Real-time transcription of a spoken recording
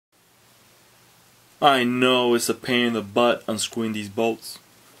I know it's a pain in the butt unscrewing these bolts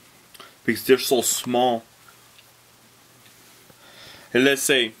because they're so small. And let's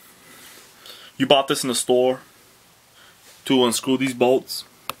say you bought this in the store to unscrew these bolts.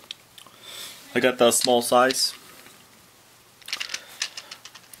 I got the small size.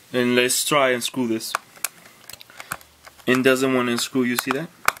 And let's try and screw this. It doesn't want to unscrew, you see that?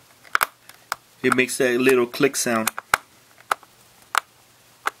 It makes that little click sound.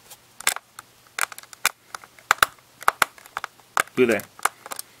 Look at that.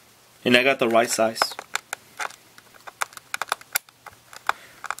 And I got the right size.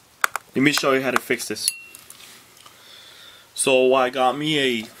 Let me show you how to fix this. So I got me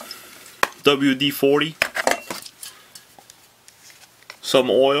a WD-40, some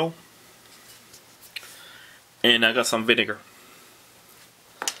oil, and I got some vinegar.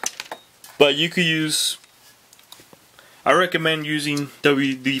 But you could use, I recommend using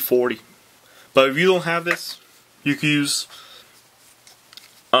WD-40. But if you don't have this, you could use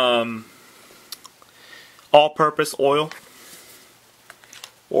all-purpose oil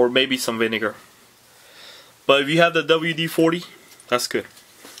or maybe some vinegar. But if you have the WD-40, that's good.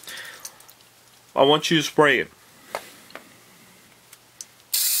 I want you to spray it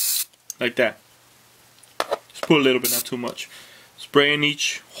like that. Just put a little bit, not too much. Spray in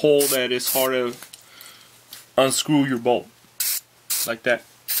each hole that is hard to unscrew your bolt, like that.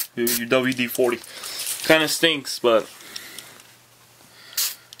 Your WD-40 kind of stinks, but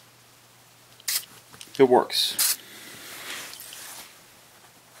it works.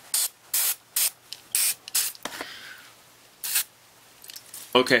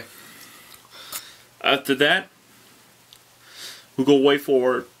 Okay. After that, we'll go wait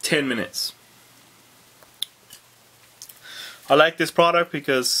for 10 minutes. I like this product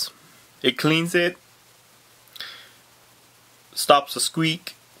because it cleans it, stops the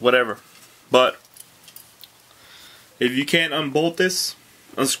squeak, whatever. But if you can't unbolt this,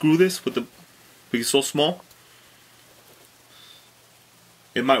 unscrew this with the, because it's so small,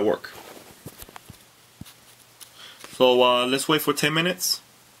 it might work. So let's wait for 10 minutes.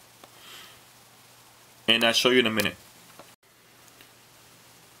 And I'll show you in a minute.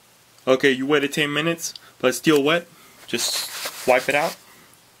 Okay, you waited 10 minutes, but it's still wet. Just wipe it out.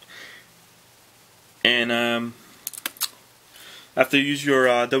 And after you use your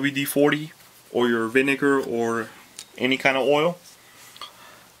WD-40 or your vinegar or any kind of oil,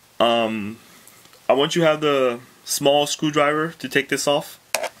 I want you to have the small screwdriver to take this off,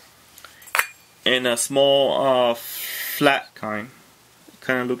 and a small flat kind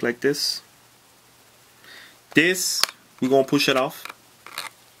of look like this. This, we're going to push it off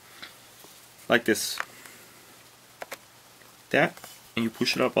like this. That, and you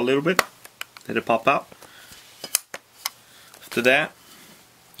push it up a little bit, let it pop out. After that,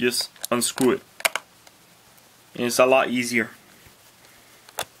 just unscrew it. And it's a lot easier.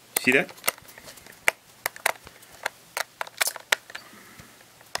 See that?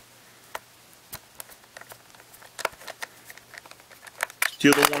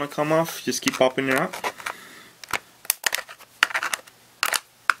 Still don't want to come off, just keep popping it out.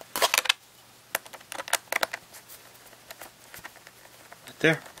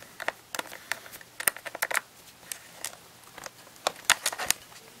 There.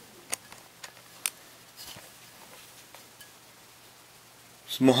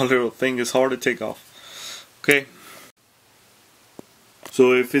 Small little thing is hard to take off. Okay.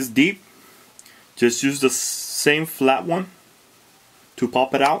 So if it's deep, just use the same flat one to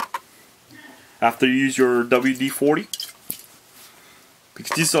pop it out after you use your WD-40.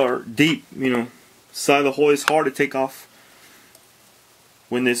 Because these are deep, you know. Side of the hole is hard to take off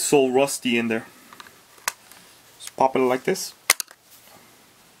when it's so rusty in there. Just pop it like this.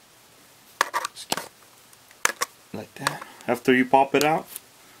 Like that. After you pop it out,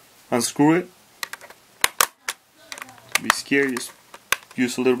 unscrew it. Don't be scared, just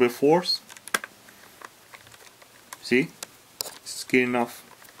use a little bit of force. See? It's getting off.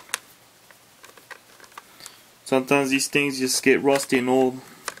 Sometimes these things just get rusty and old.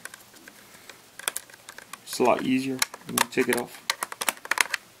 It's a lot easier when you take it off.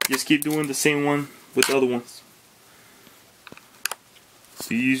 Just keep doing the same one with other ones.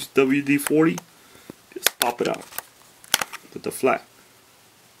 So you use WD-40, just pop it out with the flat.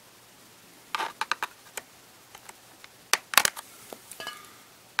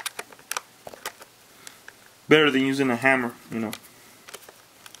 Better than using a hammer, you know.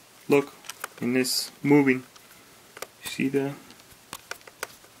 Look, and it's moving. See that?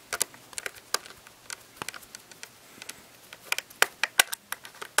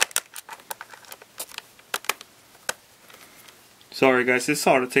 Sorry guys, it's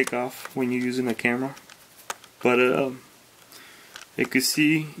hard to take off when you're using a camera, but you can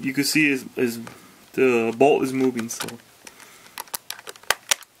see is the bolt is moving, so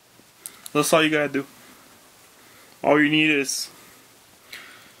that's all you gotta do. All you need is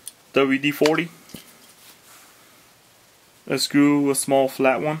WD-40, a screw, a small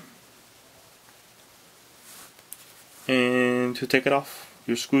flat one, and to take it off,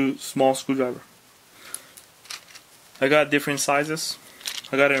 your small screwdriver. I got different sizes.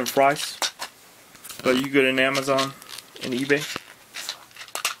 I got it in Fry's, but you get it in Amazon and eBay.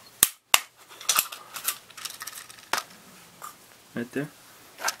 Right there.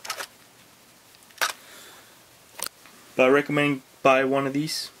 But I recommend buy one of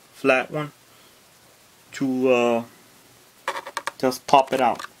these, flat one, to just pop it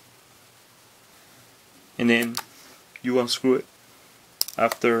out, and then you unscrew it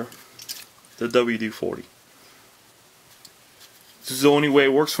after the WD-40. This is the only way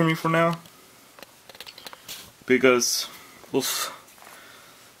it works for me for now, because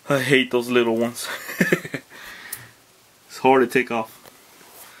I hate those little ones. It's hard to take off.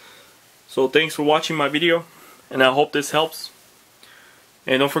 So thanks for watching my video, and I hope this helps.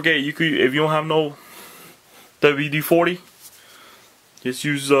 And don't forget, you could, if you don't have no WD-40, just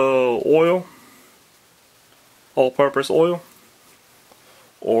use oil, all-purpose oil,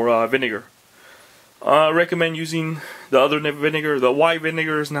 or vinegar. I recommend using the other vinegar. The white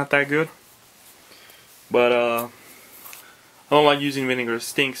vinegar is not that good, but I don't like using vinegar. It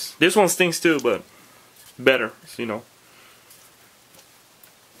stinks. This one stinks too, but better, you know.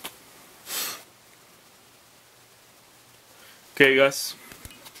 Okay guys,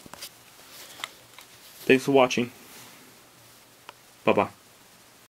 thanks for watching. Bye bye.